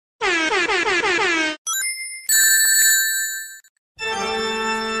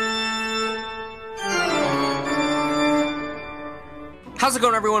How's it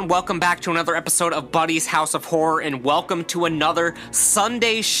going, everyone? Welcome back to another episode of Buddy's House of Horror, and welcome to another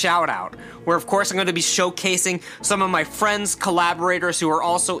Sunday Shoutout, where, of course, I'm going to be showcasing some of my friends, collaborators who are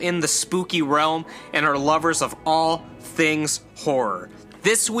also in the spooky realm and are lovers of all things horror.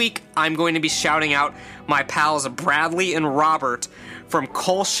 This week, I'm going to be shouting out my pals Bradley and Robert from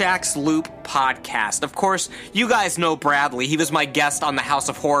Kolchak's Loop podcast. Of course, you guys know Bradley. He was my guest on the House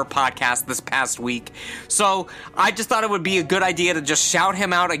of Horror podcast this past week. So I just thought it would be a good idea to just shout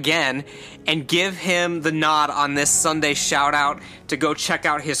him out again and give him the nod on this Sunday shout out to go check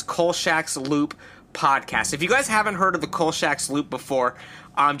out his Kolchak's Loop podcast. If you guys haven't heard of the Kolchak's Loop before,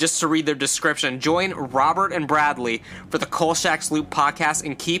 just to read their description, join Robert and Bradley for the Kolchak's Loop podcast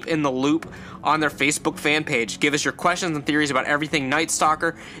and keep in the loop on their Facebook fan page. Give us your questions and theories about everything Night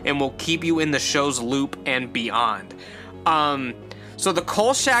Stalker, and we'll keep you in the show's loop and beyond. So the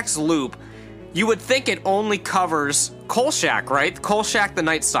Kolchak's Loop, you would think it only covers Kolchak, right? Kolchak the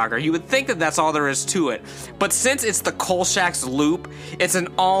Night Stalker. You would think that that's all there is to it. But since it's the Kolchak's Loop, it's an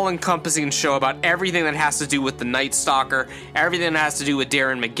all-encompassing show about everything that has to do with the Night Stalker, everything that has to do with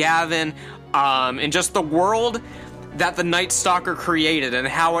Darren McGavin, and just the world that the Night Stalker created and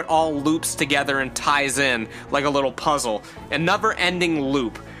how it all loops together and ties in like a little puzzle. A never-ending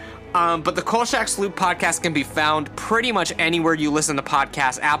loop. But the Kolchak's Loop podcast can be found pretty much anywhere you listen to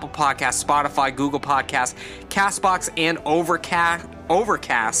podcasts: Apple Podcasts, Spotify, Google Podcasts, CastBox, and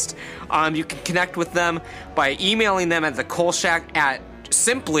Overcast. You can connect with them by emailing them at the Kolchak at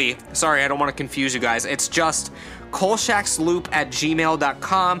simply, sorry, I don't want to confuse you guys, it's just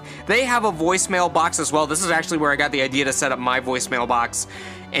kolchaksloop@gmail.com. They have a voicemail box as well. This is actually where I got the idea to set up my voicemail box.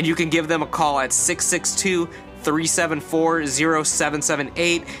 And you can give them a call at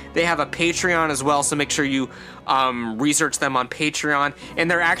 662-374-0778. They have a Patreon as well, so make sure you research them on Patreon. And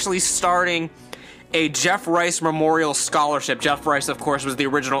they're actually starting a Jeff Rice Memorial Scholarship. Jeff Rice, of course, was the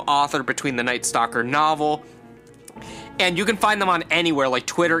original author between the Night Stalker novel. And you can find them on anywhere, like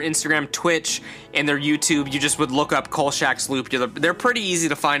Twitter, Instagram, Twitch, and their YouTube. You just would look up Kolchak's Loop. They're pretty easy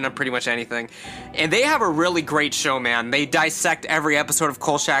to find on pretty much anything. And they have a really great show, man. They dissect every episode of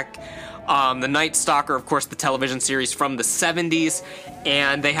Kolchak. The Night Stalker, of course, the television series from the 70s.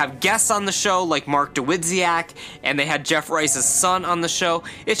 And they have guests on the show like Mark DeWidziak, and they had Jeff Rice's son on the show.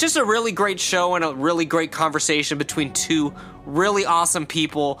 It's just a really great show and a really great conversation between two really awesome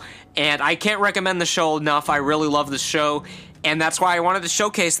people. And I can't recommend the show enough. I really love the show. And that's why I wanted to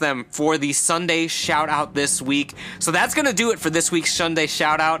showcase them for the Sunday Shoutout this week. So that's going to do it for this week's Sunday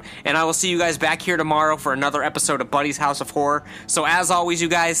Shoutout. And I will see you guys back here tomorrow for another episode of Buddy's House of Horror. So as always, you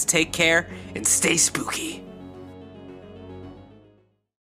guys, take care and stay spooky.